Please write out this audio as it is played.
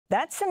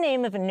That's the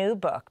name of a new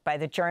book by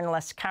the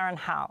journalist Karen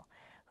Hao,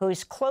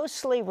 who's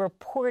closely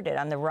reported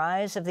on the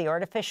rise of the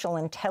artificial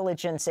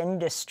intelligence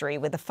industry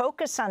with a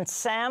focus on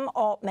Sam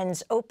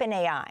Altman's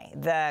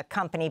OpenAI, the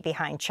company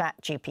behind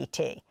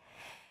ChatGPT.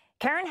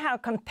 Karen Hao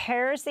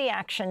compares the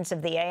actions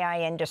of the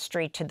AI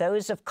industry to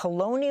those of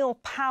colonial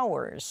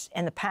powers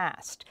in the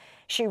past.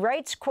 She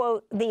writes,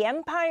 quote, "The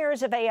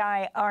empires of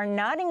AI are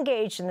not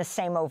engaged in the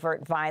same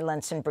overt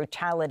violence and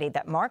brutality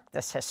that marked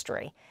this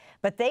history,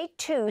 but they,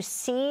 too,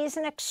 seize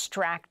and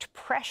extract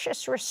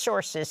precious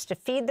resources to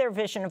feed their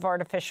vision of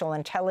artificial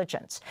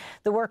intelligence.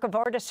 The work of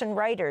artists and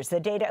writers, the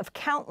data of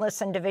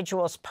countless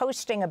individuals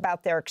posting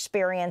about their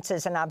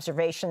experiences and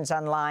observations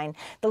online,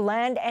 the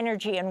land,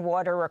 energy, and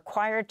water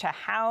required to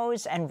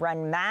house and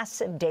run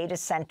massive data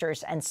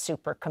centers and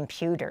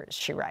supercomputers,"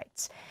 she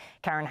writes.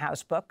 Karen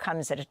Hao's book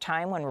comes at a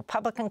time when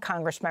Republican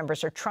Congress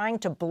members are trying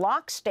to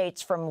block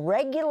states from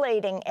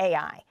regulating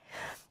AI.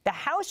 The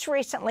House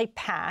recently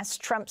passed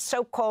Trump's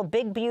so-called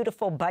Big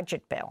Beautiful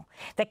Budget bill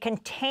that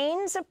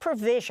contains a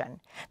provision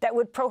that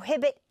would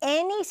prohibit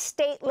any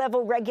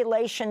state-level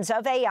regulations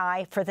of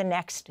AI for the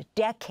next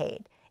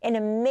decade, in a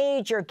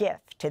major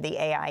gift to the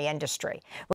AI industry.